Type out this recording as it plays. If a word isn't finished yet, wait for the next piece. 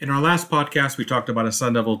In our last podcast, we talked about a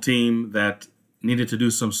Sun Devil team that needed to do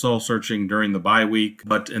some soul searching during the bye week,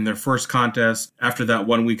 but in their first contest, after that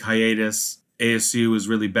 1 week hiatus, ASU is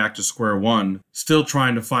really back to square one, still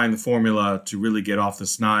trying to find the formula to really get off the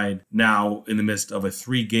snide now in the midst of a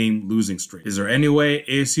 3-game losing streak. Is there any way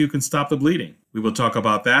ASU can stop the bleeding? We will talk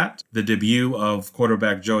about that, the debut of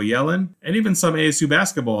quarterback Joe Yellen, and even some ASU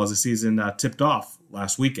basketball as the season tipped off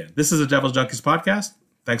last weekend. This is the Devil's Junkies podcast.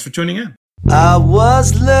 Thanks for tuning in. I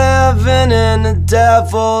was living in a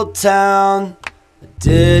devil town. I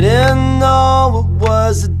didn't know it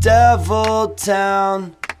was a devil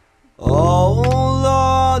town. Oh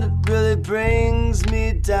Lord, it really brings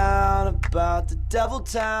me down about the devil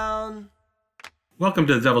town. Welcome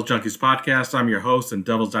to the Devil's Junkies podcast. I'm your host and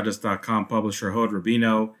DevilsDigest.com publisher, Hod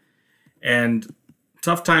Rubino. And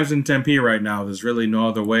tough times in Tempe right now. There's really no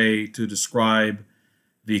other way to describe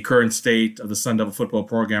the current state of the Sun Devil football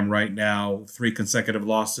program right now. 3 consecutive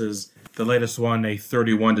losses. The latest one, a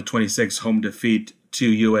 31-26 home defeat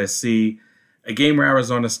to USC. A game where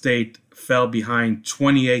Arizona State fell behind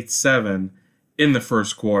 28-7 in the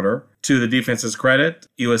first quarter. To the defense's credit,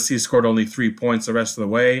 USC scored only 3 points the rest of the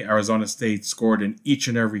way. Arizona State scored in each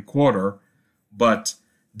and every quarter, but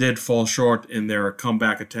did fall short in their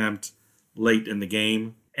comeback attempt late in the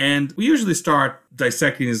game. And we usually start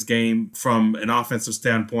dissecting this game from an offensive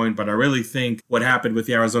standpoint, but I really think what happened with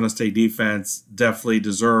the Arizona State defense definitely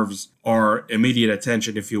deserves our immediate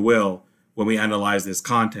attention, if you will, when we analyze this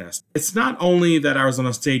contest. It's not only that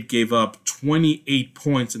Arizona State gave up 28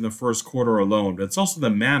 points in the first quarter alone, but it's also the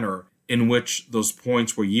manner in which those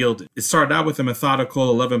points were yielded. It started out with a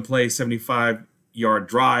methodical 11-play, 75-yard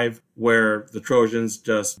drive where the Trojans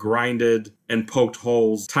just grinded and poked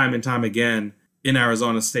holes time and time again in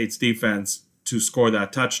Arizona State's defense to score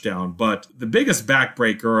that touchdown. But the biggest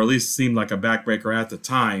backbreaker, or at least seemed like a backbreaker at the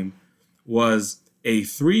time, was a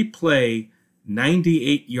 3-play,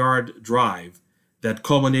 98-yard drive that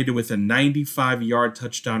culminated with a 95-yard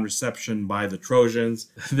touchdown reception by the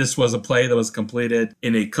Trojans. This was a play that was completed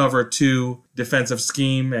in a cover 2 defensive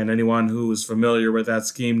scheme, and anyone who is familiar with that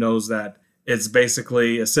scheme knows that it's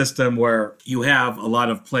basically a system where you have a lot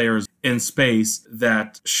of players in space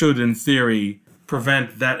that should, in theory,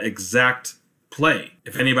 prevent that exact play.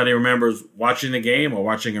 If anybody remembers watching the game or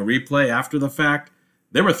watching a replay after the fact,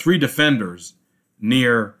 there were 3 defenders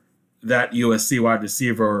near that USC wide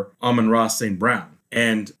receiver, Amon-Ra St. Brown.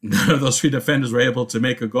 And none of those 3 defenders were able to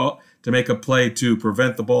make a play to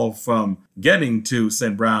prevent the ball from getting to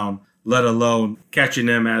St. Brown, let alone catching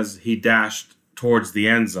him as he dashed towards the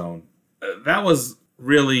end zone. That was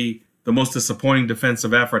really the most disappointing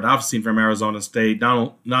defensive effort I've seen from Arizona State,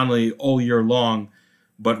 not only all year long,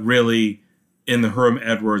 but really in the Herm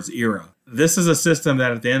Edwards era. This is a system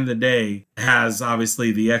that at the end of the day has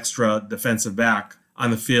obviously the extra defensive back on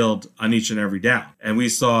the field on each and every down. And we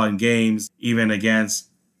saw in games, even against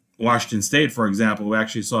Washington State, for example, we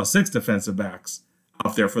actually saw 6 defensive backs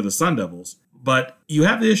out there for the Sun Devils. But you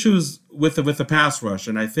have the issues with the pass rush,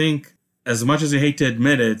 and I think as much as you hate to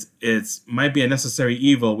admit it, it might be a necessary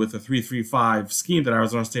evil with the 3-3-5 scheme that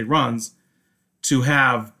Arizona State runs to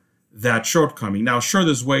have that shortcoming. Now, sure,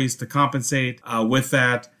 there's ways to compensate with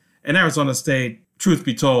that. And Arizona State, truth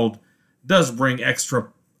be told, does bring extra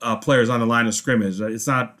players on the line of scrimmage. It's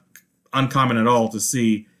not uncommon at all to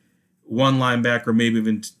see 1 linebacker, maybe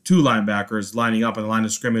even 2 linebackers lining up on the line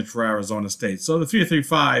of scrimmage for Arizona State. So the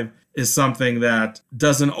 3-3-5 is something that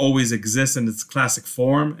doesn't always exist in its classic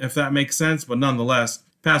form, if that makes sense. But nonetheless,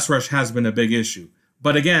 pass rush has been a big issue.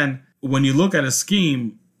 But again, when you look at a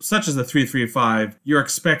scheme such as the 3-3-5, you're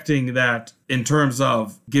expecting that in terms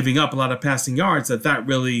of giving up a lot of passing yards, that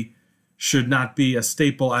really should not be a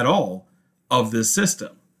staple at all of this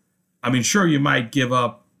system. I mean, sure, you might give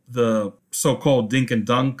up the so-called dink and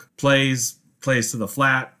dunk plays to the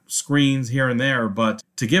flat, screens here and there, but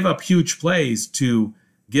to give up huge plays, to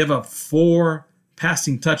give up 4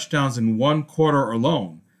 passing touchdowns in 1 quarter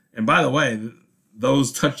alone. And by the way,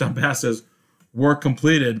 those touchdown passes were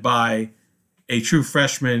completed by a true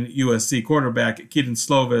freshman USC quarterback, Kedon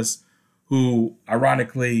Slovis, who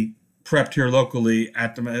ironically prepped here locally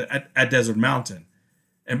at Desert Mountain.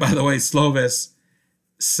 And by the way, Slovis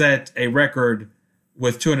set a record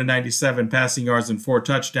with 297 passing yards and 4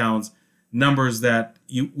 touchdowns, numbers that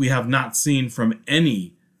we have not seen from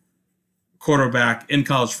any quarterback in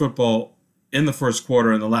college football in the first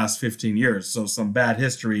quarter in the last 15 years. So some bad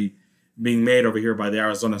history being made over here by the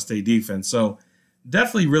Arizona State defense. So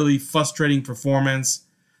definitely really frustrating performance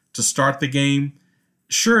to start the game.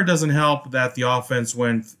 Sure, it doesn't help that the offense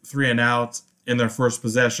went 3 and out in their first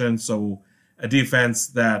possession. So a defense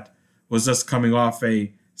that was just coming off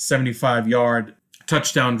a 75-yard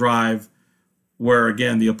touchdown drive where,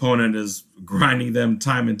 again, the opponent is grinding them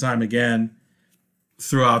time and time again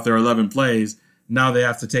throughout their 11 plays. Now they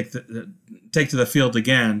have to take to the field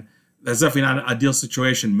again. That's definitely not an ideal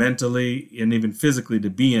situation mentally and even physically to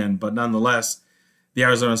be in, but nonetheless, the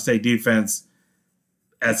Arizona State defense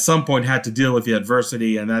at some point had to deal with the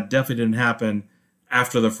adversity, and that definitely didn't happen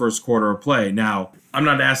after the first quarter of play. Now, I'm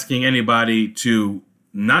not asking anybody to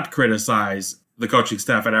not criticize the coaching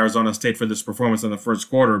staff at Arizona State for this performance in the first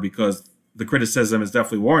quarter, because the criticism is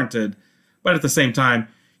definitely warranted. But at the same time,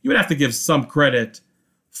 you would have to give some credit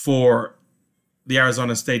for the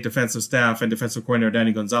Arizona State defensive staff and defensive coordinator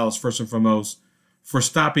Danny Gonzalez, first and foremost, for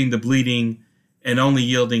stopping the bleeding and only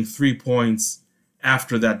yielding 3 points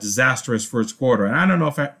after that disastrous first quarter. And I don't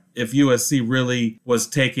know if USC really was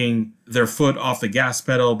taking their foot off the gas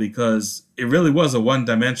pedal, because it really was a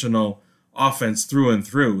one-dimensional offense through and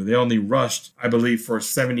through. They only rushed, I believe, for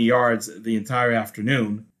 70 yards the entire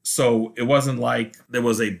afternoon. So it wasn't like there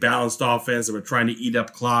was a balanced offense that were trying to eat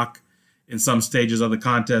up clock in some stages of the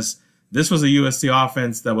contest. This was a USC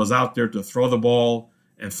offense that was out there to throw the ball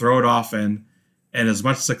and throw it often. And as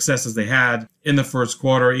much success as they had in the first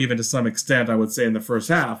quarter, even to some extent, I would say in the first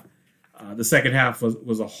half, the second half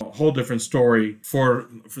was a whole different story for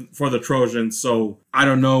the Trojans. So I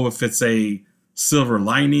don't know if it's a silver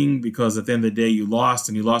lining, because at the end of the day you lost,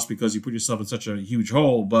 and you lost because you put yourself in such a huge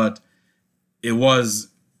hole, but it was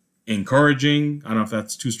encouraging, I don't know if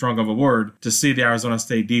that's too strong of a word, to see the Arizona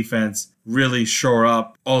State defense really shore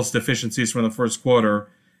up all its deficiencies from the first quarter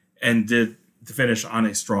and did to finish on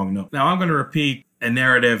a strong note. Now I'm going to repeat a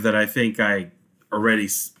narrative that I think I already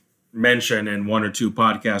mentioned in one or two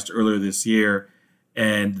podcasts earlier this year,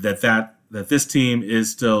 and that this team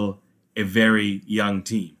is still a very young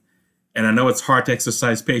team. And I know it's hard to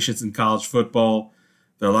exercise patience in college football.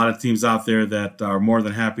 There are a lot of teams out there that are more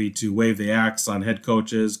than happy to wave the axe on head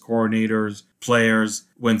coaches, coordinators, players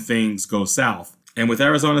when things go south. And with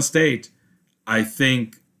Arizona State, I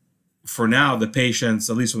think for now the patience,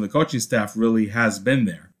 at least from the coaching staff, really has been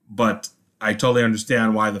there. But I totally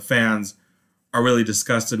understand why the fans are really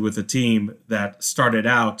disgusted with a team that started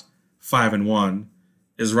out 5-1,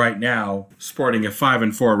 is right now sporting a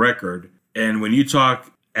 5-4 record. And when you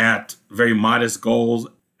talk at very modest goals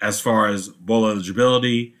as far as bowl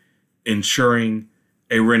eligibility, ensuring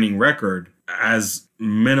a winning record, as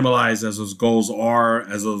minimalized as those goals are,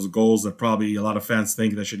 as those goals that probably a lot of fans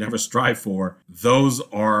think they should never strive for, those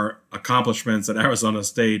are accomplishments that Arizona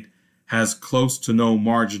State has close to no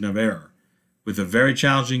margin of error, with a very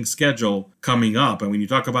challenging schedule coming up. And when you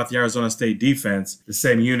talk about the Arizona State defense, the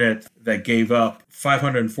same unit that gave up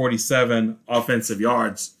 547 offensive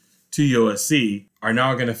yards to USC are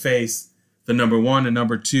now going to face the number 1 and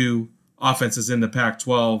number 2 offenses in the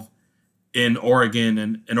Pac-12 in Oregon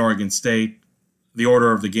and Oregon State. The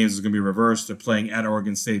order of the games is going to be reversed. They're playing at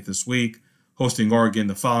Oregon State this week, hosting Oregon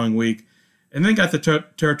the following week. And then got the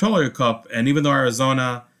Territorial Cup. And even though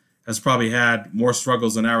Arizona has probably had more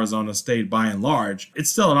struggles than Arizona State by and large, it's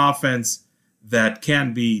still an offense that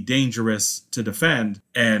can be dangerous to defend.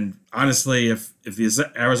 And honestly, if this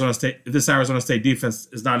Arizona State defense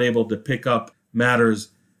is not able to pick up matters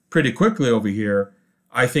pretty quickly over here,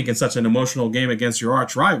 I think in such an emotional game against your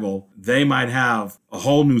arch rival, they might have a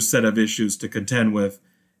whole new set of issues to contend with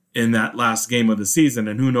in that last game of the season.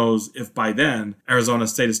 And who knows if by then Arizona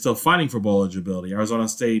State is still fighting for bowl eligibility. Arizona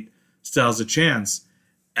State still has a chance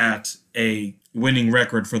at a winning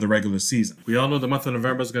record for the regular season. We all know the month of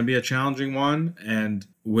November is going to be a challenging one, and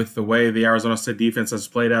with the way the Arizona State defense has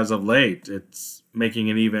played as of late, it's making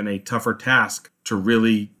it even a tougher task to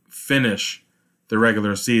really finish the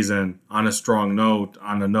regular season on a strong note,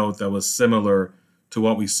 on a note that was similar to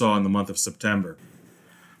what we saw in the month of September.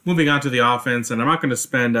 Moving on to the offense, and I'm not going to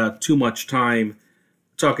spend too much time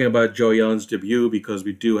talking about Joe Yellen's debut, because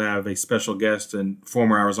we do have a special guest and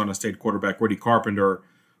former Arizona State quarterback Woody Carpenter,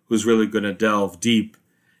 who's really going to delve deep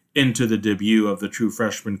into the debut of the true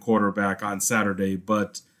freshman quarterback on Saturday.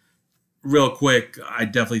 But real quick, I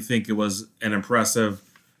definitely think it was an impressive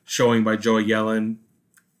showing by Joe Yellen.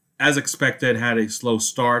 As expected, had a slow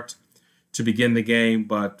start to begin the game,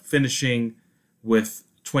 but finishing with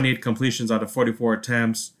 28 completions out of 44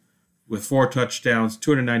 attempts, with 4 touchdowns,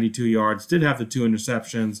 292 yards, did have the 2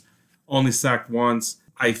 interceptions, only sacked once.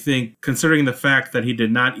 I think, considering the fact that he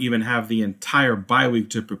did not even have the entire bye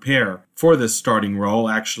week to prepare for this starting role,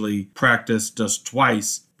 actually practiced just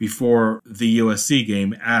twice before the USC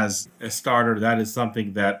game as a starter, that is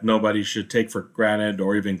something that nobody should take for granted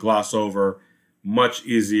or even gloss over. Much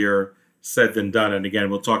easier said than done. And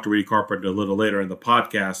again, we'll talk to Woody Carpenter a little later in the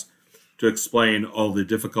podcast to explain all the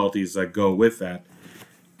difficulties that go with that.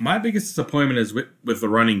 My biggest disappointment is with the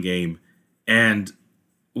running game. And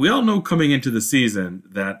we all know coming into the season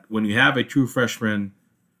that when you have a true freshman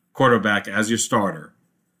quarterback as your starter,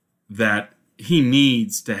 that he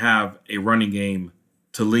needs to have a running game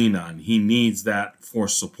to lean on. He needs that for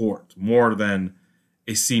support more than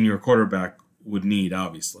a senior quarterback would need,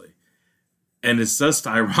 obviously. And it's just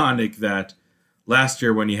ironic that last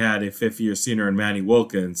year when you had a fifth-year senior in Manny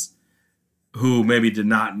Wilkins, who maybe did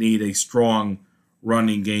not need a strong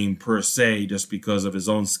running game per se just because of his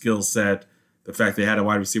own skill set, the fact they had a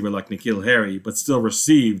wide receiver like N'Keal Harry, but still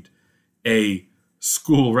received a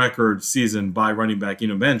school record season by running back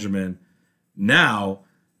Eno Benjamin. Now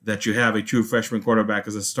that you have a true freshman quarterback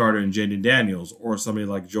as a starter in Jaden Daniels, or somebody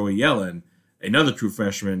like Joey Yellen, another true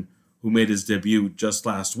freshman who made his debut just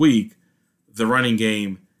last week, the running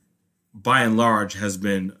game, by and large, has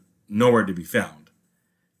been nowhere to be found.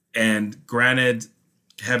 And granted,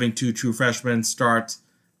 having two true freshmen start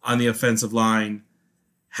on the offensive line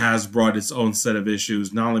has brought its own set of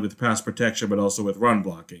issues, not only with pass protection, but also with run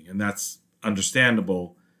blocking. And that's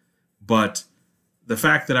understandable. But the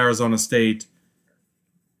fact that Arizona State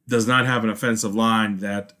does not have an offensive line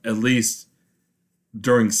that, at least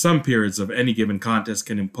during some periods of any given contest,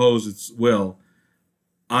 can impose its will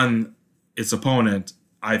on its opponent,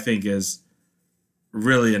 I think is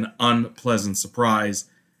really an unpleasant surprise.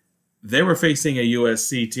 They were facing a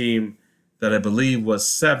USC team that I believe was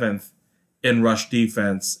 7th in rush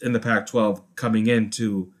defense in the Pac-12 coming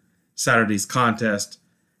into Saturday's contest.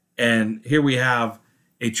 And here we have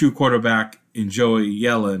a true quarterback in Joey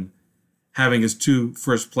Yellen having his two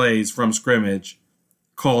first plays from scrimmage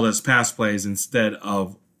called as pass plays instead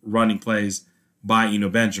of running plays by Eno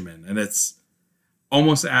Benjamin. And it's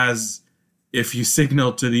almost as if you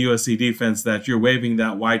signal to the USC defense that you're waving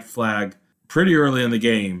that white flag pretty early in the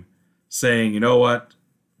game, saying, you know what,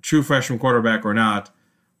 true freshman quarterback or not,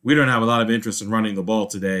 we don't have a lot of interest in running the ball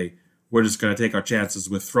today. We're just going to take our chances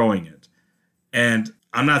with throwing it. And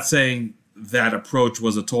I'm not saying that approach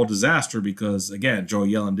was a total disaster because, again,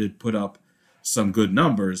 Joey Yellen did put up some good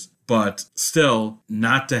numbers, but still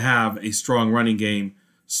not to have a strong running game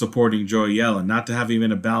supporting Joey Yellen, not to have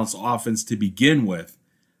even a balanced offense to begin with,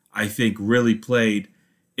 I think really played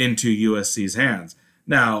into USC's hands.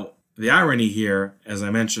 Now, the irony here, as I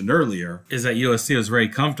mentioned earlier, is that USC was very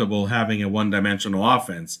comfortable having a one-dimensional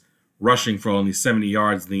offense, rushing for only 70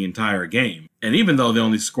 yards the entire game. And even though they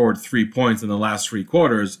only scored 3 points in the last 3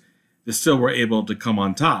 quarters, they still were able to come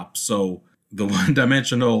on top. So the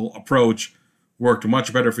one-dimensional approach worked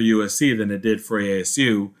much better for USC than it did for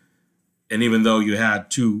ASU. And even though you had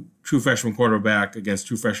two true freshman quarterback against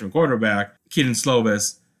true freshman quarterback, Kedon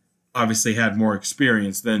Slovis obviously had more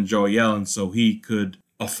experience than Joey Yellen, so he could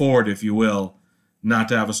afford, if you will, not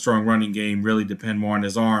to have a strong running game, really depend more on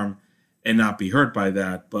his arm and not be hurt by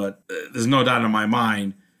that. But there's no doubt in my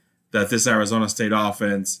mind that this Arizona State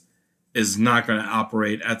offense is not going to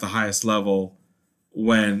operate at the highest level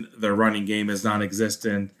when their running game is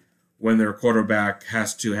non-existent, when their quarterback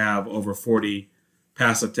has to have over 40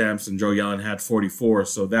 pass attempts, and Joe Yellen had 44.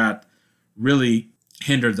 So that really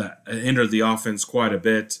hindered the offense quite a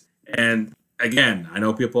bit. And again, I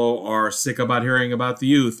know people are sick about hearing about the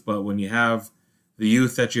youth, but when you have the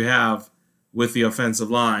youth that you have with the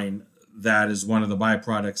offensive line, that is one of the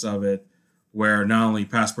byproducts of it, where not only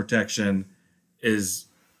pass protection is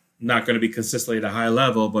not going to be consistently at a high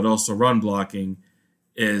level, but also run blocking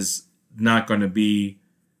is not going to be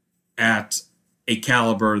at a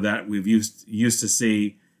caliber that we've used to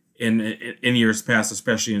see in years past,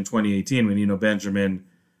 especially in 2018 when Eno Benjamin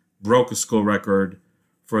broke a school record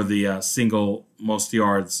for the single most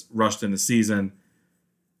yards rushed in the season.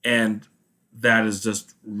 And that is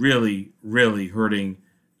just really, really hurting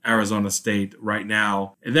Arizona State right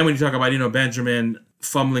now. And then when you talk about Eno Benjamin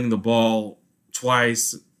fumbling the ball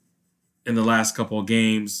twice in the last couple of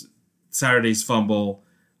games, Saturday's fumble,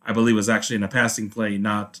 I believe, was actually in a passing play,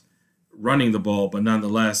 not running the ball, but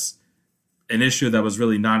nonetheless, an issue that was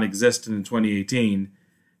really non-existent in 2018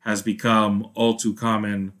 has become all too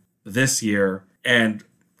common this year. And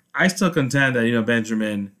I still contend that Eno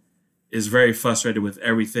Benjamin is very frustrated with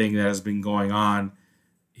everything that has been going on.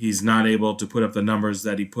 He's not able to put up the numbers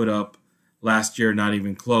that he put up last year, not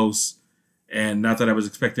even close. And not that I was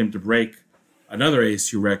expecting him to break another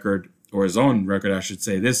ASU record, or his own record, I should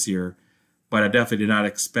say, this year, but I definitely did not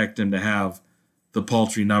expect him to have the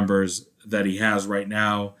paltry numbers that he has right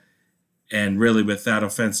now. And really, with that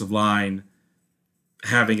offensive line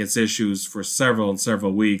having its issues for several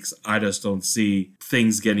weeks, I just don't see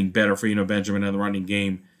things getting better for Eno Benjamin in the running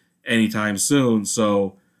game anytime soon.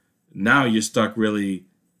 So now you're stuck really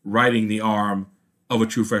riding the arm of a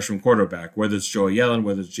true freshman quarterback, whether it's Joey Yellen,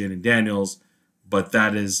 whether it's Jayden Daniels, but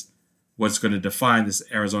that is what's going to define this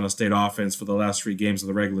Arizona State offense for the last 3 games of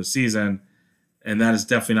the regular season. And that is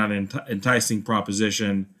definitely not an enticing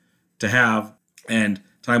proposition to have. And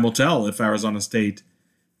time will tell if Arizona State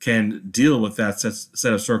can deal with that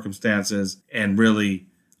set of circumstances and really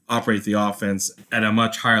operate the offense at a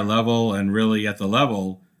much higher level and really at the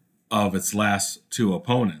level of its last 2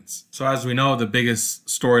 opponents. So as we know, the biggest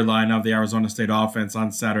storyline of the Arizona State offense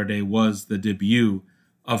on Saturday was the debut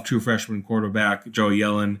of true freshman quarterback Joey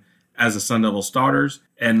Yellen as the Sun Devil starters.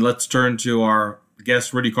 And let's turn to our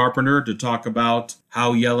guest, Rudy Carpenter, to talk about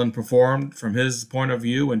how Yellen performed from his point of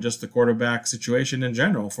view and just the quarterback situation in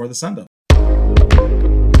general for the Sun Devils.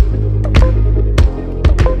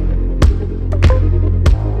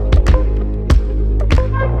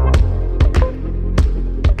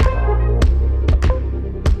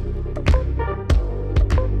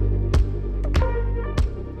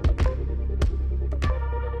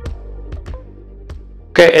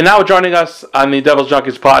 Okay, and now joining us on the Devils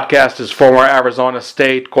Junkies podcast is former Arizona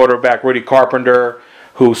State quarterback Rudy Carpenter,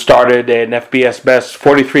 who started an FBS best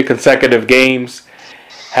 43 consecutive games,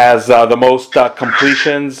 has the most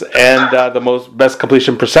completions and the best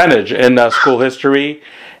completion percentage in school history.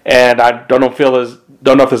 And I don't know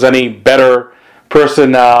if there's any better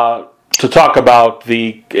person to talk about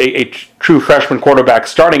a true freshman quarterback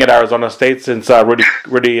starting at Arizona State, since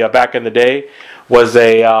Rudy back in the day was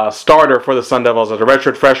a starter for the Sun Devils as a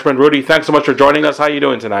redshirt freshman. Rudy, thanks so much for joining us. How are you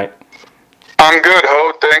doing tonight? I'm good,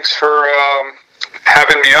 Ho. Thanks for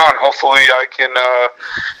having me on. Hopefully I can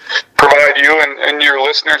provide you and your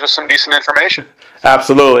listeners with some decent information.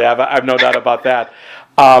 Absolutely. I've no doubt about that.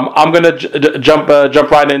 I'm going to jump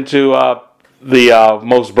right into the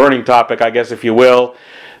most burning topic, I guess, if you will.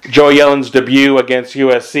 Joey Yellen's debut against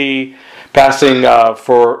USC, passing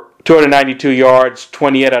for 292 yards,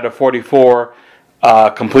 28 out of 44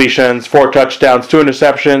 completions, 4 touchdowns, 2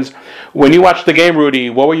 interceptions. When you watched the game,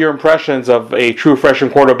 Rudy, what were your impressions of a true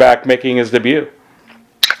freshman quarterback making his debut?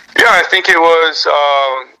 Yeah, I think it was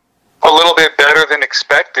a little bit better than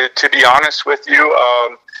expected, to be honest with you.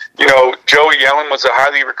 Joey Yellen was a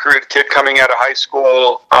highly recruited kid coming out of high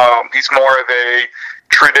school. He's more of a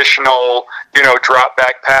traditional, drop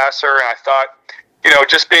back passer, and I thought,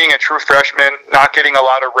 just being a true freshman, not getting a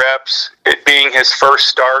lot of reps, it being his first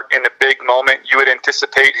start in a big moment, you would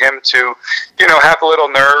anticipate him to, have a little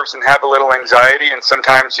nerves and have a little anxiety, and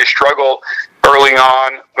sometimes you struggle early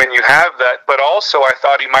on when you have that. But also I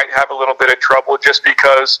thought he might have a little bit of trouble just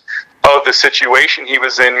because of the situation he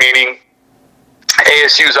was in, meaning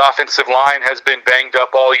ASU's offensive line has been banged up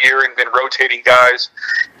all year and been rotating guys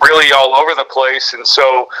really all over the place. And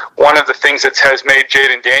so one of the things that has made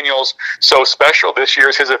Jayden Daniels so special this year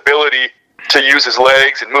is his ability to use his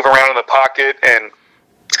legs and move around in the pocket and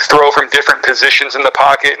throw from different positions in the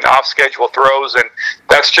pocket and off-schedule throws, and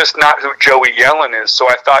that's just not who Joey Yellen is. So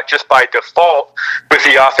I thought just by default with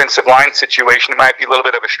the offensive line situation, it might be a little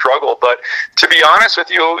bit of a struggle. But to be honest with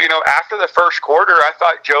you, after the first quarter, I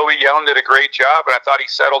thought Joey Yellen did a great job, and I thought he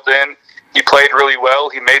settled in. He played really well.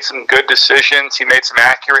 He made some good decisions. He made some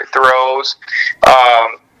accurate throws.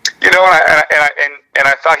 And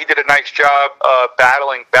I thought he did a nice job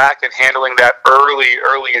battling back and handling that early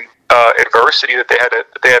adversity that they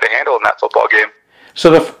had to handle in that football game.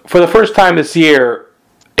 So for the first time this year,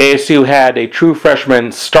 ASU had a true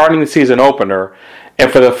freshman starting the season opener, and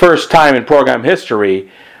for the first time in program history,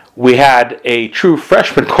 we had a true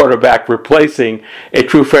freshman quarterback replacing a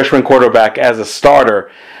true freshman quarterback as a starter.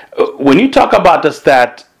 When you talk about just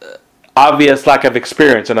that obvious lack of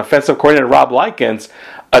experience, and offensive coordinator Rob Likens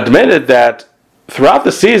admitted that throughout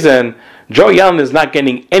the season, Joey Yellen is not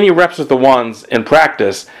getting any reps with the ones in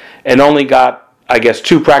practice, and only got,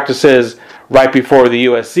 2 practices right before the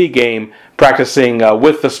USC game, practicing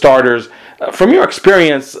with the starters. From your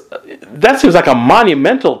experience, that seems like a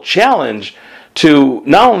monumental challenge to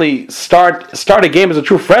not only start a game as a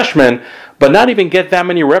true freshman, but not even get that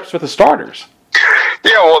many reps with the starters.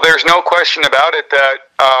 Yeah, well, there's no question about it that,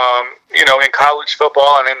 in college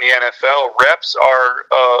football and in the NFL, reps are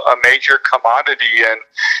a major commodity,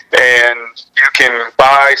 and you can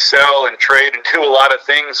buy, sell, and trade and do a lot of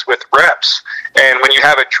things with reps. And when you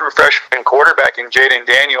have a true freshman quarterback in Jayden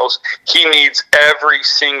Daniels, he needs every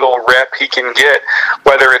single rep he can get,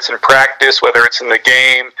 whether it's in practice, whether it's in the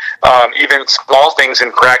game, even small things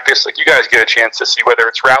in practice, like you guys get a chance to see, whether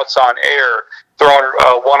it's routes on air, throwing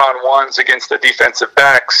one-on-ones against the defensive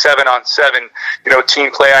back, 7-on-7,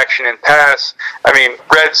 team play action and pass. I mean,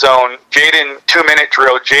 red zone, Jaden, 2-minute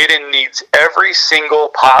drill. Jaden needs every single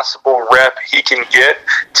possible rep he can get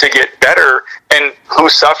to get better. And who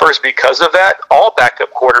suffers because of that? All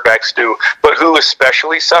backup quarterbacks do. But who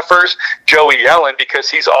especially suffers? Joey Yellen, because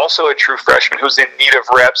he's also a true freshman who's in need of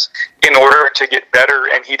reps in order to get better,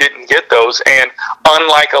 and he didn't get those. And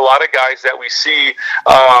unlike a lot of guys that we see,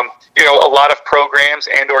 a lot of programs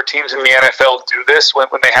and or teams in the NFL do this when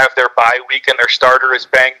they have their bye week and their starter is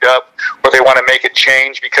banged up, or they want to make a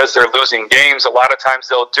change because they're losing games. A lot of times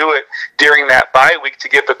they'll do it during that bye week to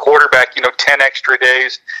give the quarterback 10 extra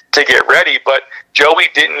days to get ready. But Joey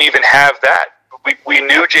didn't even have that. We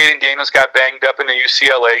knew Jaden Daniels got banged up in the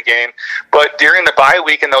UCLA game, but during the bye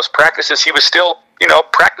week and those practices, he was still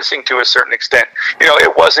practicing to a certain extent.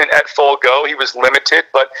 It wasn't at full go. He was limited,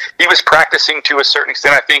 but he was practicing to a certain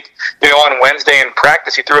extent. I think, on Wednesday in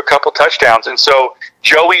practice, he threw a couple touchdowns. And so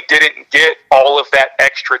Joey didn't get all of that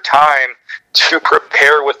extra time to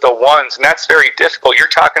prepare with the ones. And that's very difficult. You're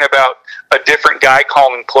talking about a different guy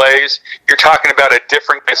calling plays. You're talking about a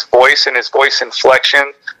different voice and his voice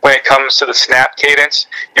inflection when it comes to the snap cadence.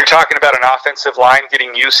 You're talking about an offensive line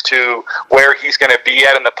getting used to where he's going to be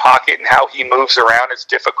at in the pocket and how he moves around is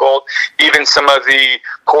difficult. Even some of the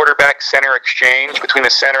quarterback center exchange between the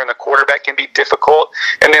center and the quarterback can be difficult.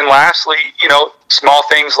 And then lastly, small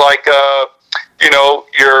things like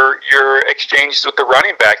your exchanges with the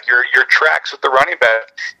running back, your tracks with the running back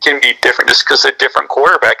can be different just because of a different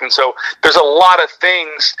quarterback. And so there's a lot of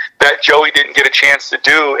things that Joey didn't get a chance to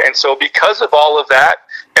do. And so because of all of that,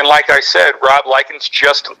 and like I said, Rob Likens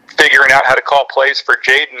just figuring out how to call plays for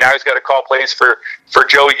Jaden. Now he's got to call plays for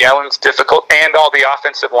Joey Yellen's difficult, and all the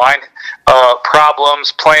offensive line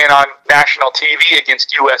problems, playing on national TV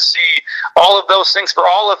against USC. All of those things, for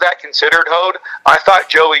all of that considered, Hode, I thought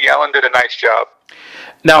Joey Yellen did a nice job.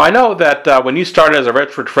 Now, I know that when you started as a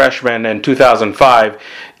redshirt freshman in 2005,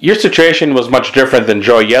 your situation was much different than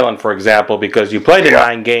Joey Yellen, for example, because you played in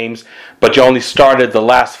 9 games, but you only started the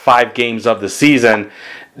last 5 games of the season.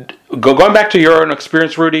 Going back to your own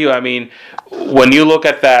experience, Rudy, I mean, when you look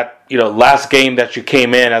at that, last game that you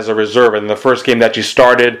came in as a reserve and the first game that you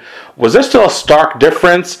started, was there still a stark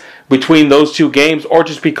difference between those 2 games, or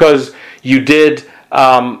just because you did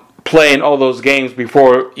play in all those games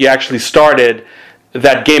before you actually started,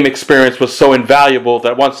 that game experience was so invaluable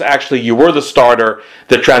that once actually you were the starter,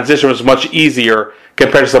 the transition was much easier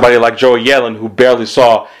compared to somebody like Joey Yellen, who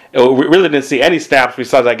really didn't see any snaps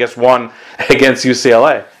besides, I guess, one against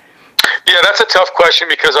UCLA? Yeah, that's a tough question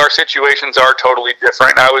because our situations are totally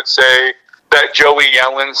different. I would say that Joey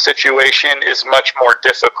Yellen's situation is much more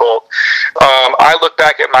difficult. I look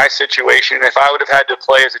back at my situation, and if I would have had to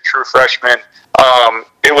play as a true freshman,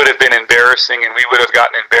 it would have been embarrassing, and we would have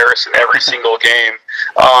gotten embarrassed in every single game.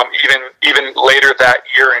 Even later that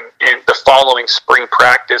year in the following spring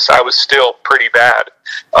practice, I was still pretty bad.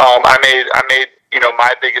 I made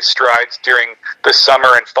my biggest strides during the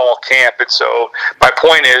summer and fall camp. And so my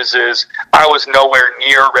point is I was nowhere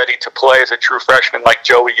near ready to play as a true freshman like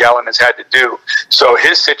Joey Yellen has had to do. So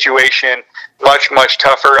his situation, much, much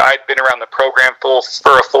tougher. I'd been around the program for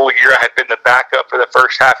a full year. I had been the backup for the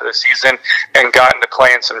first half of the season and gotten to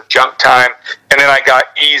play in some junk time. And then I got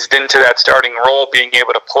eased into that starting role, being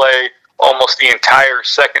able to play almost the entire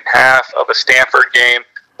second half of a Stanford game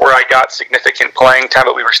where I got significant playing time,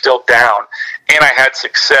 but we were still down. And I had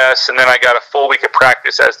success, and then I got a full week of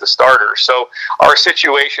practice as the starter. So our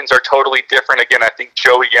situations are totally different. Again, I think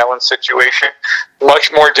Joey Yellen's situation,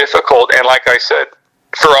 much more difficult. And like I said,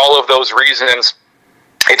 for all of those reasons,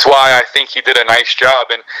 it's why I think he did a nice job.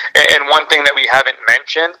 And one thing that we haven't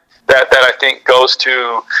mentioned that I think goes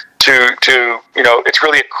to it's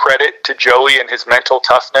really a credit to Joey and his mental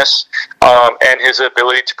toughness and his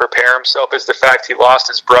ability to prepare himself is the fact he lost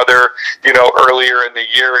his brother, earlier in the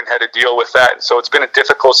year and had to deal with that. And so it's been a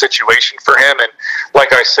difficult situation for him. And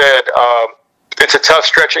like I said, it's a tough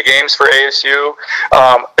stretch of games for ASU.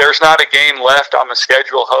 There's not a game left on the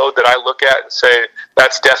schedule, Hode, that I look at and say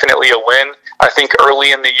that's definitely a win. I think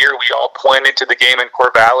early in the year we all pointed to the game in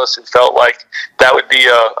Corvallis and felt like that would be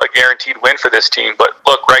a guaranteed win for this team. But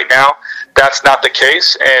look, right now, that's not the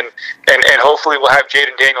case, and hopefully we'll have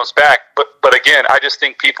Jaden Daniels back. But again, I just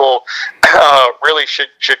think people really should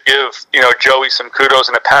give Joey some kudos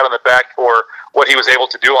and a pat on the back for what he was able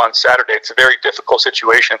to do on Saturday. It's a very difficult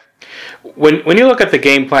situation. When you look at the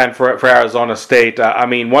game plan for Arizona State, I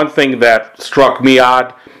mean, one thing that struck me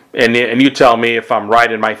odd, and you tell me if I'm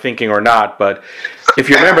right in my thinking or not, but if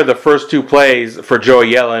you remember, the first 2 plays for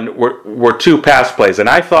Joey Yellen were 2 pass plays. And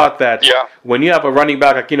I thought that when you have a running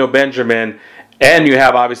back like Benjamin, and you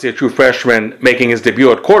have obviously a true freshman making his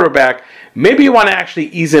debut at quarterback, maybe you want to actually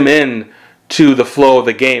ease him in to the flow of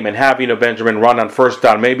the game and have Benjamin run on first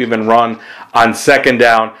down, maybe even run on second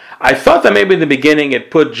down. I thought that maybe in the beginning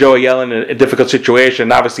it put Joey Yellen in a difficult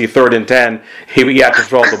situation. Obviously, 3rd and 10, he had to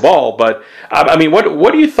throw the ball. But I mean, what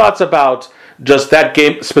are your thoughts about just that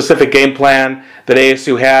specific game plan that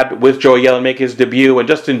ASU had with Joey Yellen making his debut, and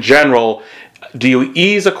just in general? Do you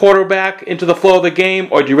ease a quarterback into the flow of the game,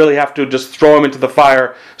 or do you really have to just throw him into the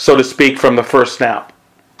fire, so to speak, from the first snap?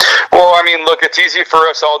 Well, I mean, look, it's easy for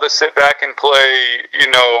us all to sit back and play,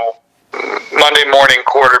 Monday morning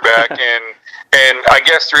quarterback, and I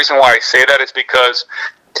guess the reason why I say that is because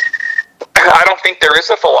I don't think there is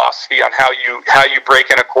a philosophy on how you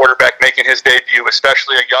break in a quarterback making his debut,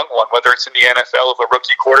 especially a young one, whether it's in the NFL of a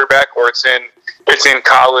rookie quarterback or it's in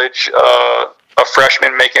college, a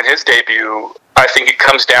freshman making his debut. I think it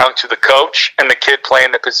comes down to the coach and the kid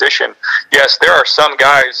playing the position. Yes, there are some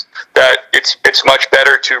guys that it's much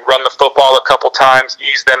better to run the football a couple times,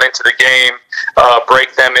 ease them into the game,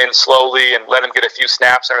 break them in slowly, and let them get a few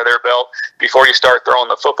snaps under their belt before you start throwing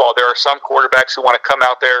the football. There are some quarterbacks who want to come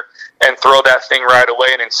out there and throw that thing right away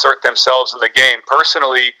and insert themselves in the game.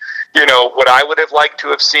 Personally, what I would have liked to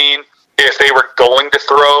have seen if they were going to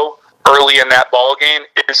throw early in that ball game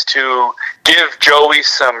is to give Joey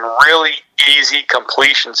some really easy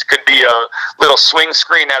completions. It could be a little swing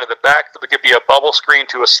screen out of the back. It could be a bubble screen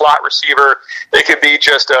to a slot receiver. It could be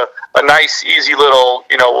just a nice, easy little,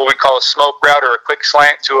 what we call a smoke route or a quick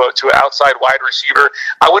slant to an outside wide receiver.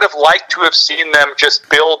 I would have liked to have seen them just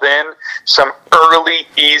build in some early,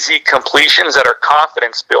 easy completions that are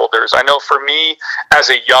confidence builders. I know for me, as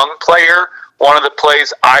a young player, one of the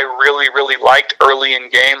plays I really, really liked early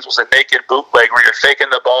in games was a naked bootleg where you're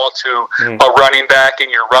faking the ball to a running back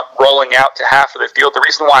and you're rolling out to half of the field. The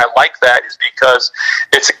reason why I like that is because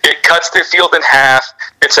it cuts the field in half.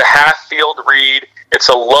 It's a half-field read. It's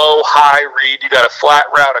a low-high read. You got a flat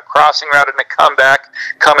route, a crossing route, and a comeback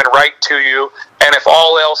coming right to you. And if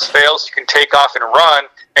all else fails, you can take off and run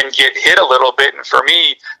and get hit a little bit. And for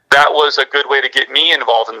me, that was a good way to get me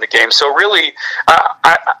involved in the game. So really,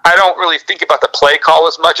 I don't really think about the play call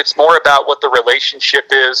as much. It's more about what the relationship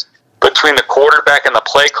is between the quarterback and the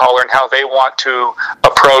play caller and how they want to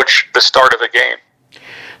approach the start of the game.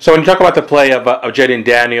 So when you talk about the play of Jayden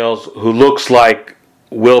Daniels, who looks like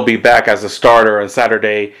will be back as a starter on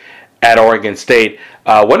Saturday at Oregon State,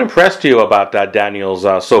 what impressed you about Daniels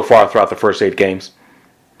so far throughout the first 8 games?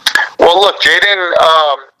 Well, look, Jayden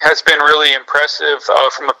has been really impressive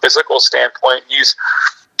from a physical standpoint. He's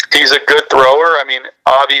a good thrower. I mean,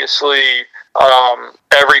 obviously,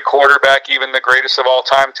 every quarterback, even the greatest of all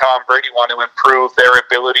time, Tom Brady, want to improve their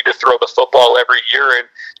ability to throw the football every year. And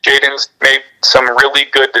Jayden's made some really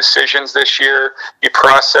good decisions this year. He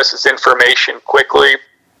processes information quickly.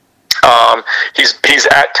 He's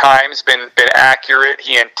at times been accurate.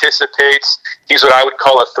 He anticipates. He's what I would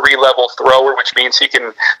call a 3-level thrower, which means he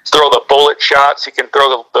can throw the bullet shots. He can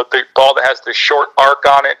throw the ball that has the short arc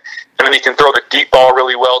on it, and then he can throw the deep ball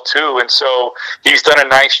really well too. And so he's done a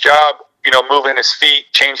nice job, moving his feet,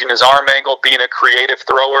 changing his arm angle, being a creative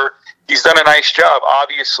thrower. He's done a nice job.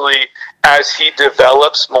 Obviously, as he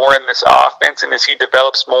develops more in this offense and as he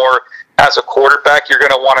develops more as a quarterback, you're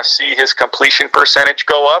going to want to see his completion percentage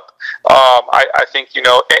go up. I think,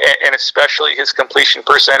 and especially his completion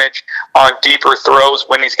percentage on deeper throws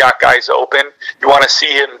when he's got guys open. You want to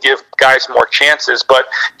see him give guys more chances. But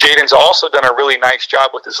Jayden's also done a really nice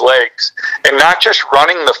job with his legs. And not just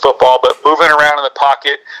running the football, but moving around in the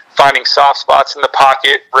pocket, finding soft spots in the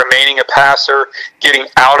pocket, remaining a passer, getting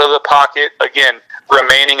out of the pocket, again,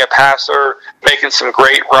 remaining a passer, making some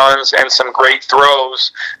great runs and some great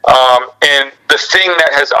throws. And the thing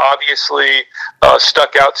that has obviously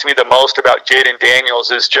stuck out to me the most about Jayden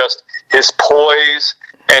Daniels is just his poise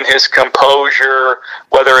and his composure,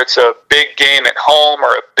 whether it's a big game at home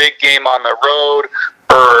or a big game on the road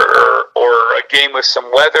or a game with some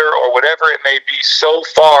weather or whatever it may be. So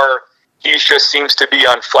far, he just seems to be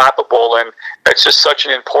unflappable, and it's just such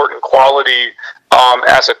an important quality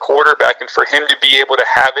as a quarterback, and for him to be able to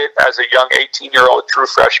have it as a young 18-year-old true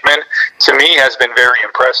freshman, to me, has been very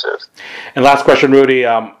impressive. And last question, Rudy.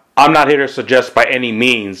 I'm not here to suggest by any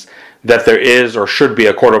means that there is or should be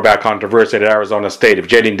a quarterback controversy at Arizona State. If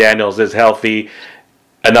Jayden Daniels is healthy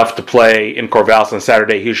enough to play in Corvallis on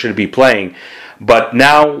Saturday, he should be playing. But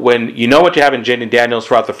now, when you know what you have in Jayden Daniels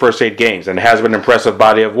throughout the first 8 games, and it has been an impressive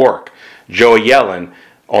body of work, Joey Yellen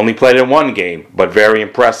only played in 1 game, but very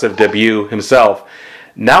impressive debut himself.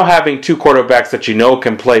 Now having 2 quarterbacks that you know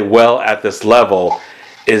can play well at this level,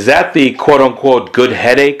 is that the quote-unquote good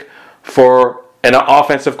headache for an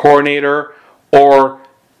offensive coordinator? Or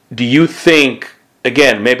do you think,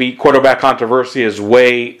 again, maybe quarterback controversy is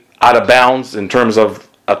way out of bounds in terms of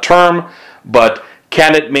a term, but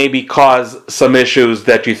can it maybe cause some issues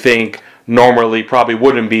that you think normally probably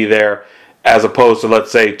wouldn't be there, as opposed to,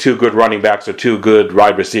 let's say, two good running backs or two good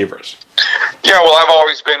wide receivers? Yeah, well, I've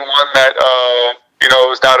always been one that,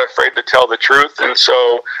 is not afraid to tell the truth, and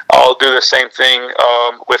so I'll do the same thing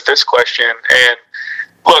with this question. And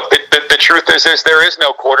look, the truth is there is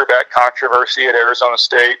no quarterback controversy at Arizona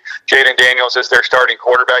State. Jayden Daniels is their starting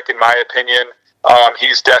quarterback, in my opinion.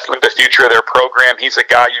 He's definitely the future of their program. He's a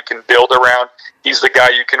guy you can build around. He's the guy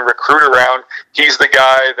you can recruit around. He's the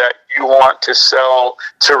guy that you want to sell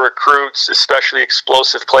to recruits, especially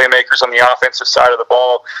explosive playmakers on the offensive side of the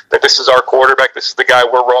ball, that this is our quarterback, this is the guy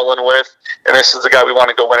we're rolling with, and this is the guy we want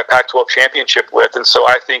to go win a Pac-12 championship with. And so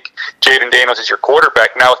I think Jayden Daniels is your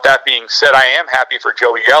quarterback. Now, with that being said, I am happy for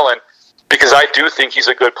Joey Yellen, because I do think he's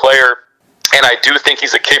a good player, and I do think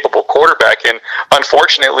he's a capable quarterback. And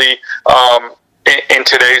unfortunately, in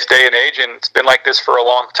today's day and age, and it's been like this for a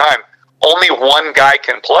long time, only one guy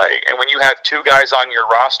can play. And when you have two guys on your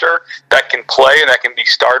roster that can play and that can be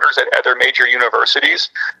starters at other major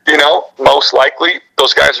universities, most likely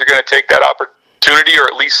those guys are going to take that opportunity, or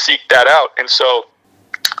at least seek that out. And so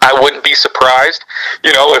I wouldn't be surprised,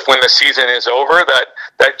 if when the season is over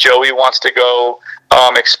that Joey wants to go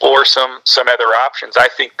explore some other options. I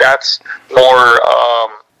think that's more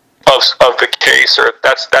of the case, or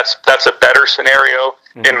that's a better scenario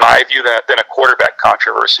in my view than a quarterback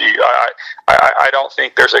controversy. I don't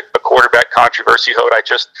think there's a quarterback controversy, Hope.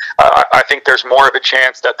 I think there's more of a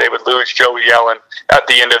chance that they would lose Joey Yellen at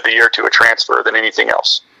the end of the year to a transfer than anything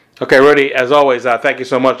else. Okay, Rudy, as always, thank you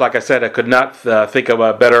so much. Like I said, I could not think of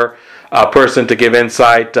a better person to give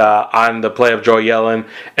insight on the play of Joey Yellen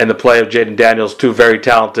and the play of Jayden Daniels, two very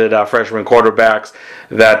talented freshman quarterbacks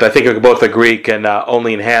that I think we both agree can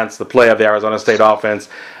only enhance the play of the Arizona State offense,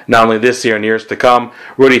 not only this year and years to come.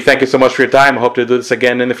 Rudy, thank you so much for your time. I hope to do this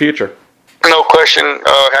again in the future. No question.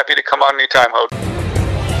 Happy to come on anytime, Hope. We're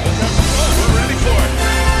ready for it.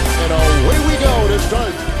 And away we go to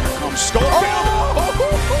start. Here comes Schofield.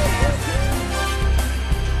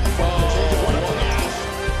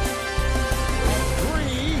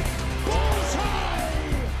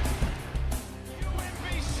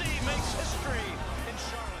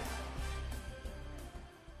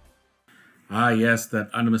 Yes, that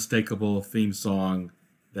unmistakable theme song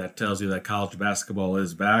that tells you that college basketball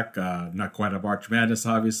is back. Not quite a March Madness,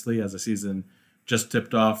 obviously, as the season just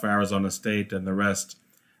tipped off for Arizona State and the rest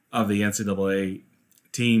of the NCAA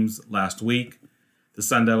teams last week. The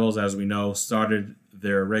Sun Devils, as we know, started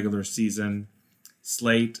their regular season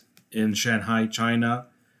slate in Shanghai, China,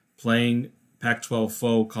 playing Pac-12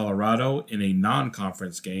 foe Colorado in a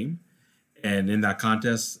non-conference game. And in that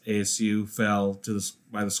contest, ASU fell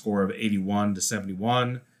by the score of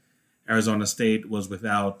 81-71. Arizona State was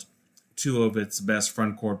without two of its best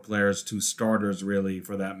front court players, two starters really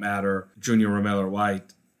for that matter, junior Romello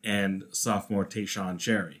White and sophomore Tayshaun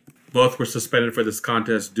Cherry. Both were suspended for this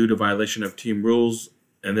contest due to violation of team rules,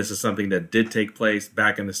 and this is something that did take place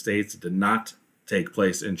back in the States. It did not take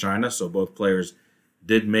place in China, so both players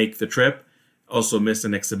did make the trip. Also missed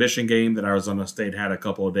an exhibition game that Arizona State had a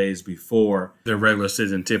couple of days before their regular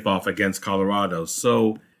season tip-off against Colorado.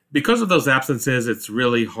 So because of those absences, it's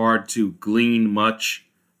really hard to glean much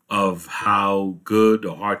of how good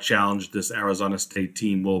or hard challenged this Arizona State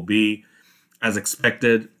team will be. As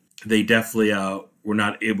expected, they definitely were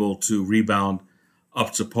not able to rebound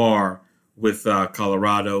up to par with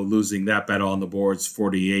Colorado, losing that battle on the boards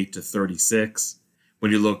 48-36.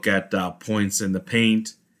 When you look at points in the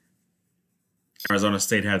paint, Arizona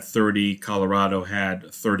State had 30, Colorado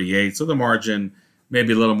had 38, so the margin may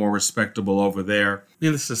be a little more respectable over there.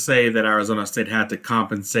 Needless to say that Arizona State had to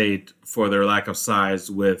compensate for their lack of size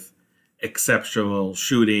with exceptional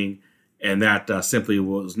shooting, and that simply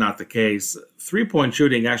was not the case. Three-point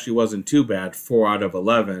shooting actually wasn't too bad, 4 out of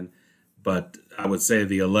 11, but I would say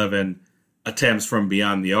the 11 attempts from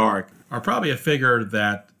beyond the arc are probably a figure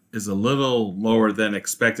that is a little lower than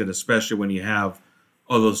expected, especially when you have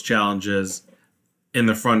all those challenges in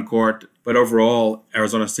the front court. But overall,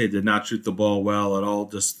 Arizona State did not shoot the ball well at all,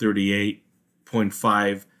 just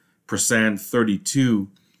 38.5%,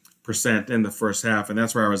 32% in the first half. And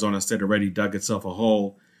that's where Arizona State already dug itself a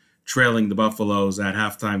hole, trailing the Buffaloes at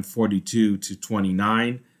halftime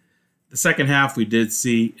 42-29. The second half, we did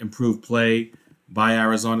see improved play by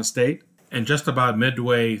Arizona State. And just about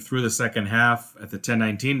midway through the second half, at the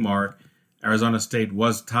 10:19 mark, Arizona State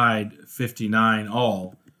was tied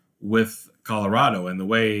 59-all with Colorado. And the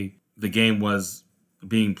way the game was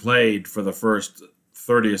being played for the first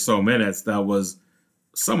 30 or so minutes, that was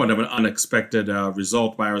somewhat of an unexpected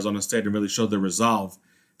result by Arizona State and really showed the resolve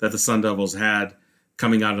that the Sun Devils had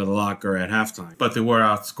coming out of the locker at halftime. But they were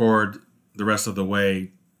outscored the rest of the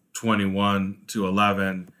way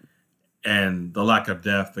 21-11, and the lack of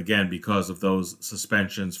depth, again, because of those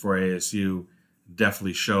suspensions for ASU,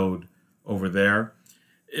 definitely showed over there.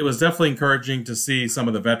 It was definitely encouraging to see some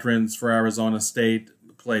of the veterans for Arizona State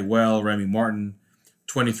play well. Remy Martin,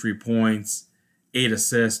 23 points, 8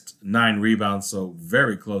 assists, 9 rebounds, so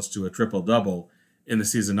very close to a triple-double in the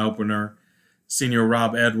season opener. Senior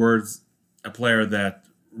Rob Edwards, a player that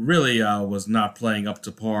really was not playing up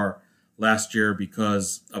to par last year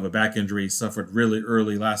because of a back injury he suffered really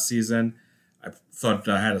early last season. I thought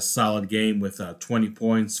had a solid game with 20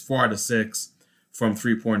 points, 4 out of 6 from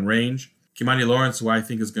three-point range. Kimani Lawrence, who I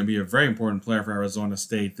think is going to be a very important player for Arizona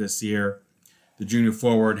State this year, the junior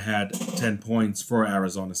forward, had 10 points for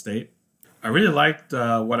Arizona State. I really liked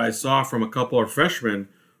what I saw from a couple of freshmen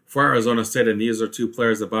for Arizona State, and these are two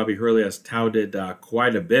players that Bobby Hurley has touted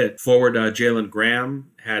quite a bit. Forward Jalen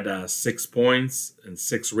Graham had 6 points and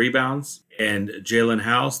 6 rebounds, and Jalen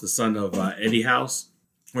House, the son of Eddie House,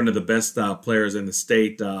 one of the best players in the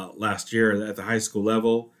state last year at the high school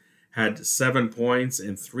level, had 7 points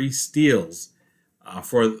and 3 steals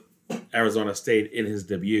for Arizona State in his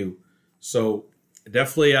debut. So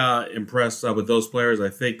definitely impressed with those players. I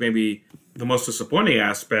think maybe the most disappointing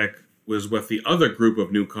aspect was with the other group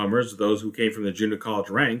of newcomers, those who came from the junior college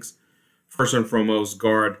ranks. First and foremost,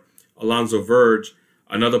 guard Alonzo Verge,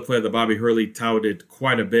 another player that Bobby Hurley touted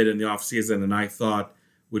quite a bit in the offseason and I thought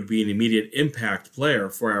would be an immediate impact player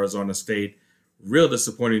for Arizona State. Real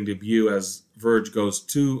disappointing debut as Verge goes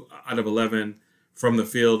 2 out of 11 from the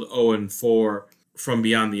field, 0-4 from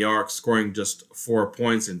beyond the arc, scoring just 4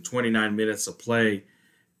 points in 29 minutes of play.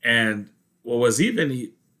 And what was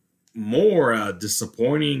even more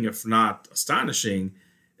disappointing, if not astonishing,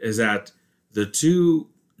 is that the two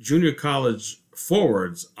junior college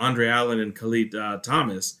forwards, Andre Allen and Khalid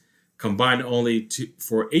Thomas, combined only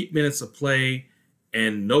for 8 minutes of play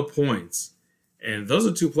and no points. And those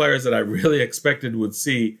are two players that I really expected would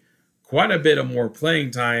see quite a bit of more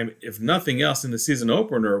playing time, if nothing else, in the season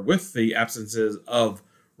opener with the absences of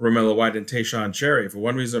Romello White and Tayshaun Cherry. For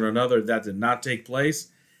one reason or another, that did not take place,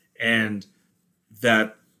 and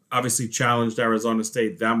that obviously challenged Arizona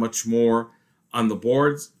State that much more on the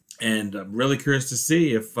boards. And I'm really curious to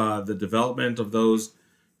see if the development of those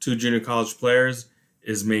two junior college players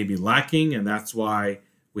is maybe lacking, and that's why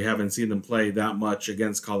we haven't seen them play that much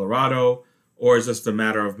against Colorado, or is just a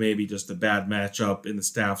matter of maybe just a bad matchup in the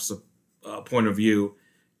staff's point of view,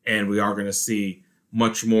 and we are going to see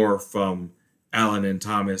much more from Allen and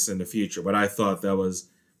Thomas in the future. But I thought that was,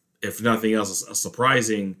 if nothing else, a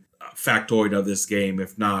surprising factoid of this game,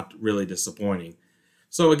 if not really disappointing.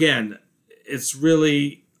 So again, it's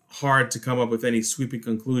really hard to come up with any sweeping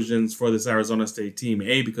conclusions for this Arizona State team,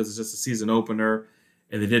 A, because it's just a season opener,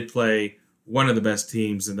 and they did play one of the best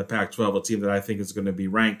teams in the Pac-12, a team that I think is going to be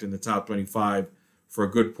ranked in the top 25 for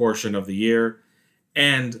a good portion of the year,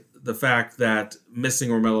 and the fact that missing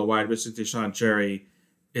Romello White, missing Tayshaun Cherry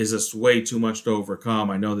is just way too much to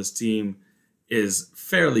overcome. I know this team is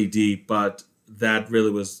fairly deep, but that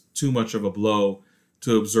really was too much of a blow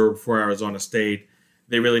to absorb for Arizona State.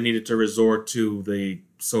 They really needed to resort to the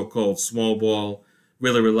so-called small ball,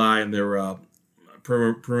 really rely on their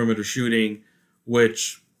perimeter shooting,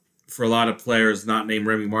 which for a lot of players not named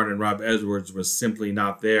Remy Martin and Rob Edwards was simply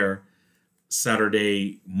not there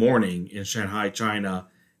Saturday morning in Shanghai, China.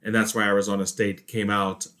 And that's why Arizona State came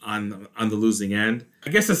out on the losing end. I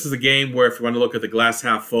guess this is a game where if you want to look at the glass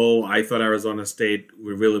half full, I thought Arizona State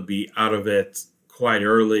would really be out of it quite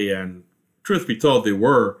early. And truth be told, they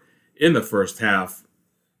were in the first half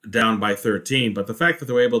down by 13. But the fact that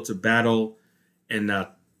they were able to battle and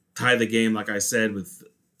tie the game, like I said, with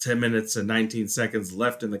 10 minutes and 19 seconds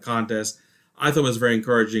left in the contest, I thought was very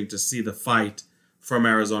encouraging to see the fight from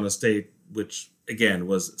Arizona State, which, again,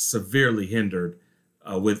 was severely hindered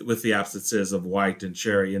with the absences of White and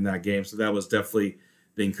Cherry in that game. So that was definitely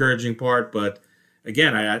the encouraging part. But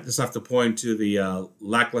again, I just have to point to the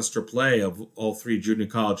lackluster play of all three junior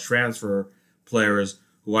college transfer players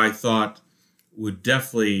who I thought would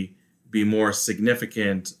definitely be more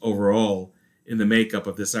significant overall in the makeup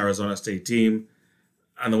of this Arizona State team.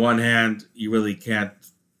 On the one hand, you really can't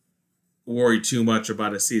worry too much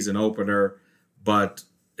about a season opener. But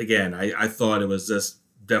again, I thought it was just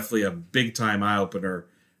definitely a big-time eye-opener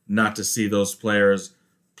not to see those players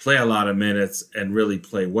play a lot of minutes and really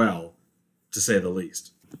play well, to say the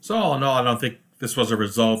least. So all in all, I don't think this was a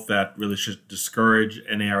result that really should discourage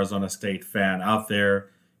any Arizona State fan out there.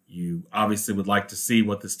 You obviously would like to see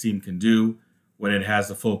what this team can do when it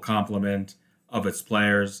has a full complement of its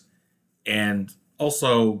players, and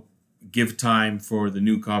also give time for the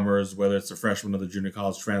newcomers, whether it's the freshmen or the junior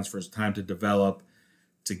college transfers, time to develop,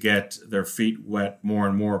 to get their feet wet more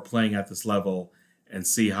and more playing at this level and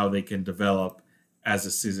see how they can develop as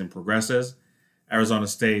the season progresses. Arizona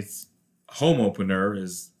State's home opener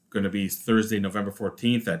is going to be Thursday, November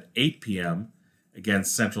 14th at 8 p.m.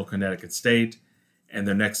 against Central Connecticut State. And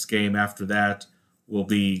their next game after that will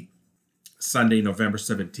be Sunday, November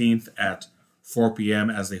 17th at 4 p.m.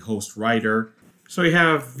 as they host Rider. So you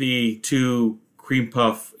have the two cream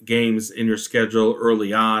puff games in your schedule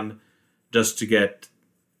early on just to get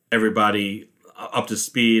everybody up to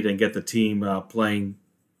speed and get the team playing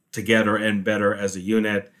together and better as a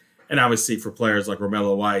unit. And obviously for players like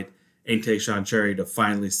Romello White and Tayshaun Cherry to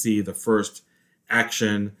finally see the first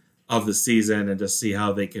action of the season and to see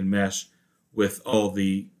how they can mesh with all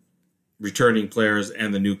the returning players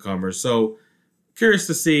and the newcomers. So curious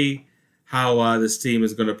to see how this team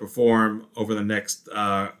is going to perform over the next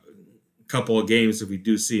couple of games if we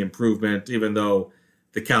do see improvement, even though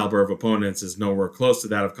the caliber of opponents is nowhere close to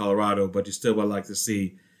that of Colorado, but you still would like to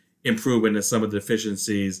see improvement in some of the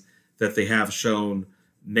deficiencies that they have shown,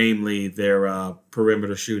 namely their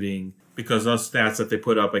perimeter shooting, because those stats that they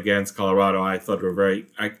put up against Colorado I thought were very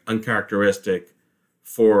uncharacteristic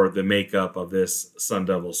for the makeup of this Sun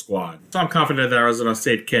Devil squad. So I'm confident that Arizona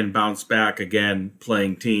State can bounce back again,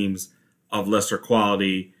 playing teams of lesser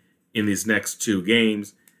quality in these next two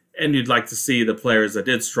games. And you'd like to see the players that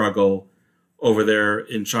did struggle over there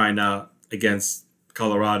in China against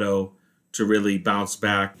Colorado to really bounce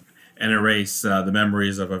back and erase the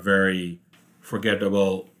memories of a very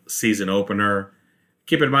forgettable season opener.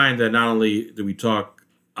 Keep in mind that not only do we talk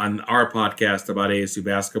on our podcast about ASU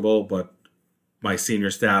basketball, but my senior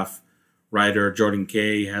staff writer, Jordan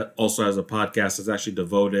Kay, also has a podcast that's actually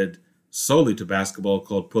devoted solely to basketball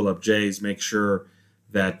called Pull Up Jays. Make sure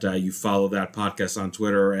that you follow that podcast on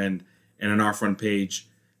Twitter and on our front page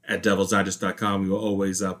at devilsdigest.com. We will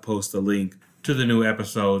always post a link to the new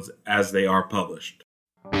episodes as they are published.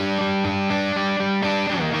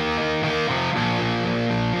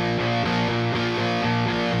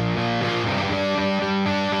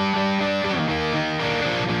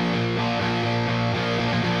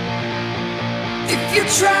 If you're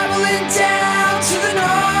traveling down to the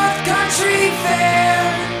North Country Fair,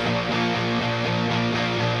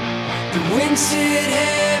 the winds hit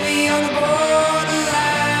heavy on the borderline.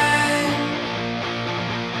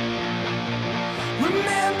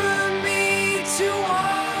 Remember me to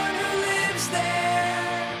one who lives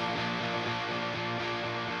there.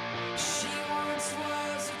 She once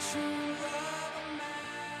was a true love of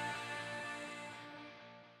mine.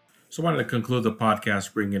 So I wanted to conclude the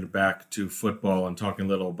podcast bringing it back to football and talking a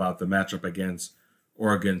little about the matchup against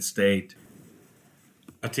Oregon State,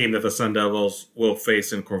 a team that the Sun Devils will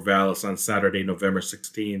face in Corvallis on Saturday, November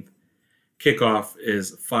 16th. Kickoff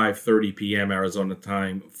is 5:30 p.m. Arizona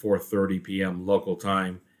time, 4:30 p.m. local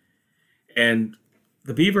time. And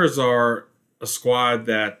the Beavers are a squad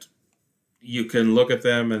that you can look at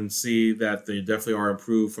them and see that they definitely are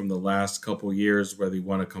improved from the last couple years where they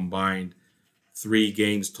won a combined 3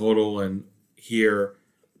 games total, and here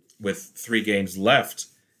with 3 games left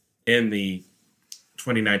in the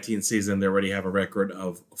 2019 season, they already have a record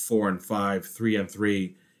of 4-5,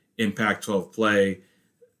 3-3 in Pac-12 play.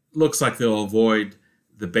 Looks like they'll avoid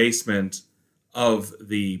the basement of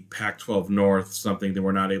the Pac-12 North, something they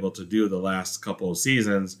were not able to do the last couple of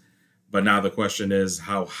seasons. But now the question is,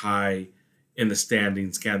 how high in the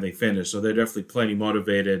standings can they finish? So they're definitely plenty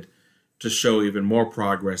motivated to show even more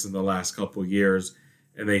progress in the last couple of years.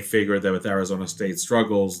 And they figure that with Arizona State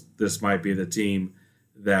struggles, this might be the team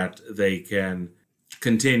that they can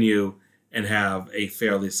continue and have a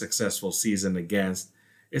fairly successful season against.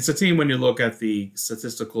 It's a team, when you look at the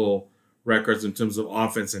statistical records in terms of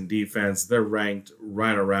offense and defense, they're ranked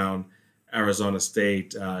right around Arizona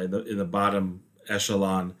State in the bottom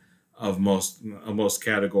echelon of most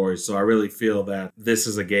categories. So I really feel that this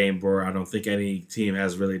is a game where I don't think any team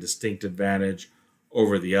has really distinct advantage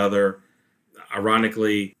over the other.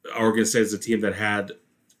 Ironically, Oregon State is a team that had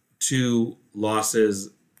 2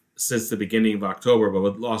 losses since the beginning of October, but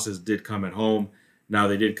with losses did come at home. Now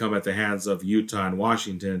they did come at the hands of Utah and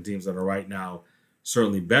Washington, teams that are right now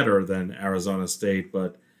certainly better than Arizona State,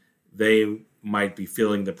 but they might be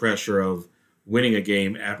feeling the pressure of winning a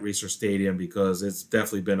game at Reser Stadium because it's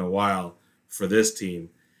definitely been a while for this team.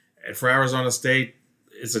 And for Arizona State,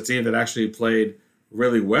 it's a team that actually played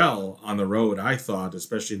really well on the road, I thought,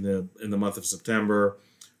 especially in the month of September,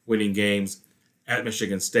 winning games at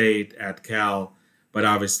Michigan State, at Cal. But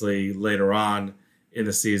obviously later on in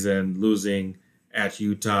the season, losing at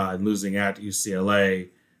Utah and losing at UCLA,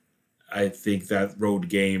 I think that road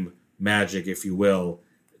game magic, if you will,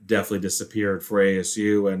 definitely disappeared for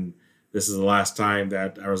ASU. And this is the last time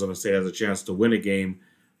that Arizona State has a chance to win a game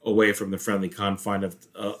away from the friendly confine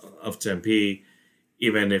of Tempe.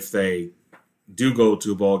 Even if they do go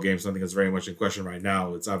to a ball game, something that's very much in question right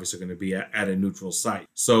now, it's obviously going to be at a neutral site.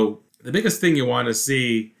 So the biggest thing you want to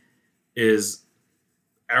see is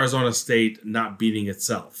Arizona State not beating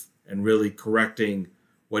itself and really correcting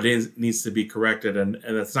what needs to be corrected. And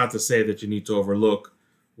that's not to say that you need to overlook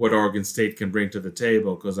what Oregon State can bring to the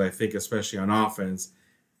table, because I think especially on offense,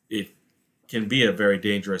 it can be a very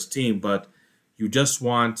dangerous team. But you just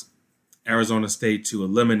want Arizona State to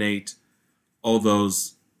eliminate all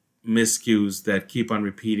those miscues that keep on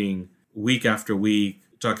repeating week after week,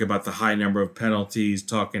 talking about the high number of penalties,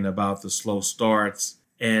 talking about the slow starts.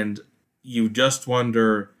 And you just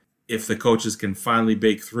wonder if the coaches can finally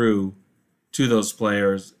break through to those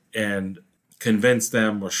players and convince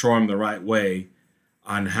them or show them the right way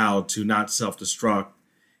on how to not self-destruct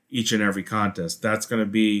each and every contest. That's going to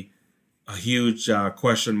be a huge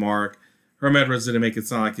question mark. Herm Edwards didn't make it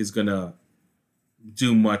sound like he's going to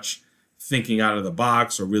do much thinking out of the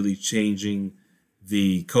box or really changing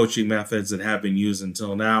the coaching methods that have been used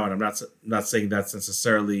until now. And I'm not saying that's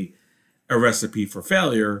necessarily a recipe for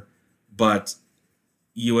failure, but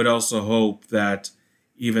you would also hope that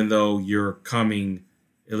even though you're coming,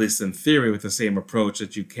 at least in theory, with the same approach,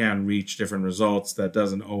 that you can reach different results. That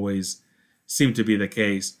doesn't always seem to be the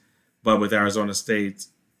case. But with Arizona State,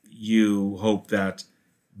 you hope that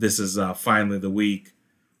this is finally the week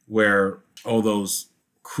where all those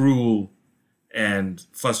cruel and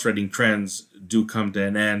frustrating trends do come to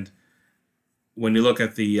an end. When you look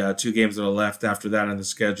at the two games that are left after that on the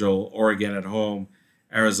schedule, Oregon at home,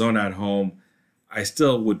 Arizona at home, I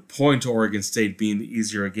still would point to Oregon State being the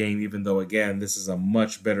easier game, even though, again, this is a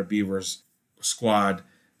much better Beavers squad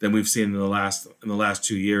than we've seen in the last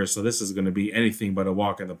 2 years. So this is going to be anything but a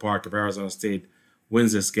walk in the park. If Arizona State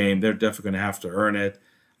wins this game, they're definitely going to have to earn it.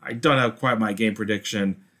 I don't have quite my game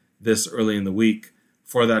prediction this early in the week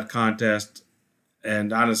for that contest.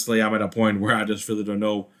 And honestly, I'm at a point where I just really don't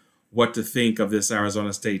know what to think of this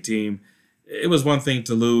Arizona State team. It was one thing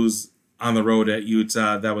to lose on the road at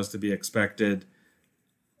Utah. That was to be expected,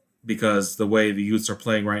 because the way the Utes are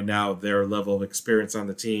playing right now, their level of experience on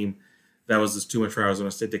the team, that was just too much for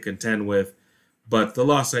Arizona State to contend with. But the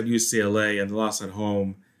loss at UCLA and the loss at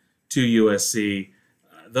home to USC,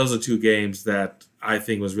 those are two games that I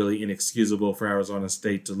think was really inexcusable for Arizona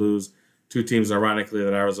State to lose. Two teams, ironically,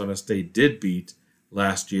 that Arizona State did beat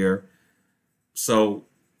last year. So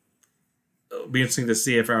it'll be interesting to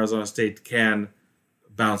see if Arizona State can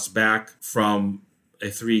bounce back from a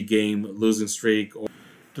 3-game losing streak, or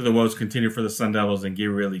do the woes continue for the Sun Devils and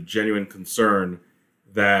give really genuine concern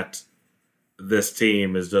that this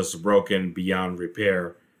team is just broken beyond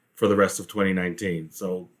repair for the rest of 2019.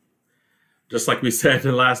 So just like we said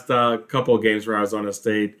in the last couple of games for Arizona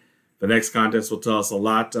State, the next contest will tell us a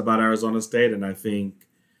lot about Arizona State, and I think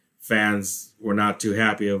fans were not too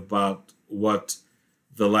happy about what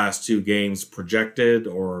the last 2 games projected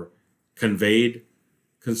or conveyed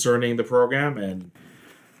concerning the program. And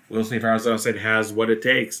we'll see if Arizona State has what it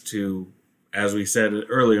takes to, as we said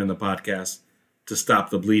earlier in the podcast, to stop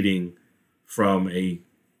the bleeding from a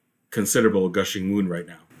considerable gushing wound right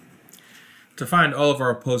now. To find all of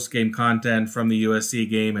our post-game content from the USC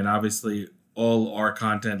game, and obviously all our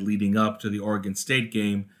content leading up to the Oregon State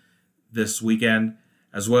game this weekend,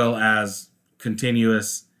 as well as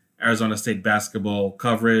continuous Arizona State basketball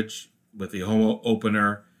coverage with the home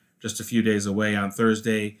opener just a few days away on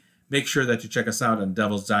Thursday, make sure that you check us out on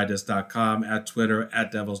devilsdigest.com, at Twitter,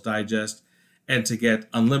 at Devils Digest, and to get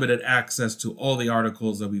unlimited access to all the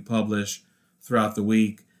articles that we publish throughout the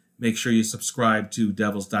week, make sure you subscribe to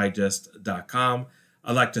devilsdigest.com.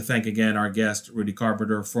 I'd like to thank again our guest, Rudy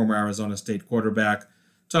Carpenter, former Arizona State quarterback,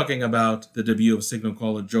 talking about the debut of signal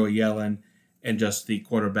caller Joey Yellen and just the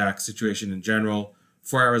quarterback situation in general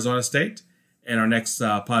for Arizona State. And our next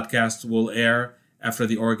podcast will air after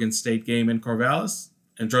the Oregon State game in Corvallis.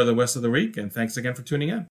 Enjoy the rest of the week, and thanks again for tuning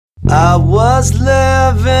in. I was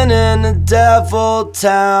living in a devil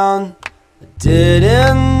town. I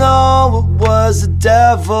didn't know it was a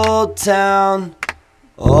devil town.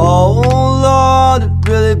 Oh Lord, it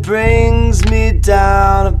really brings me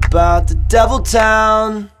down about the devil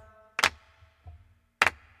town.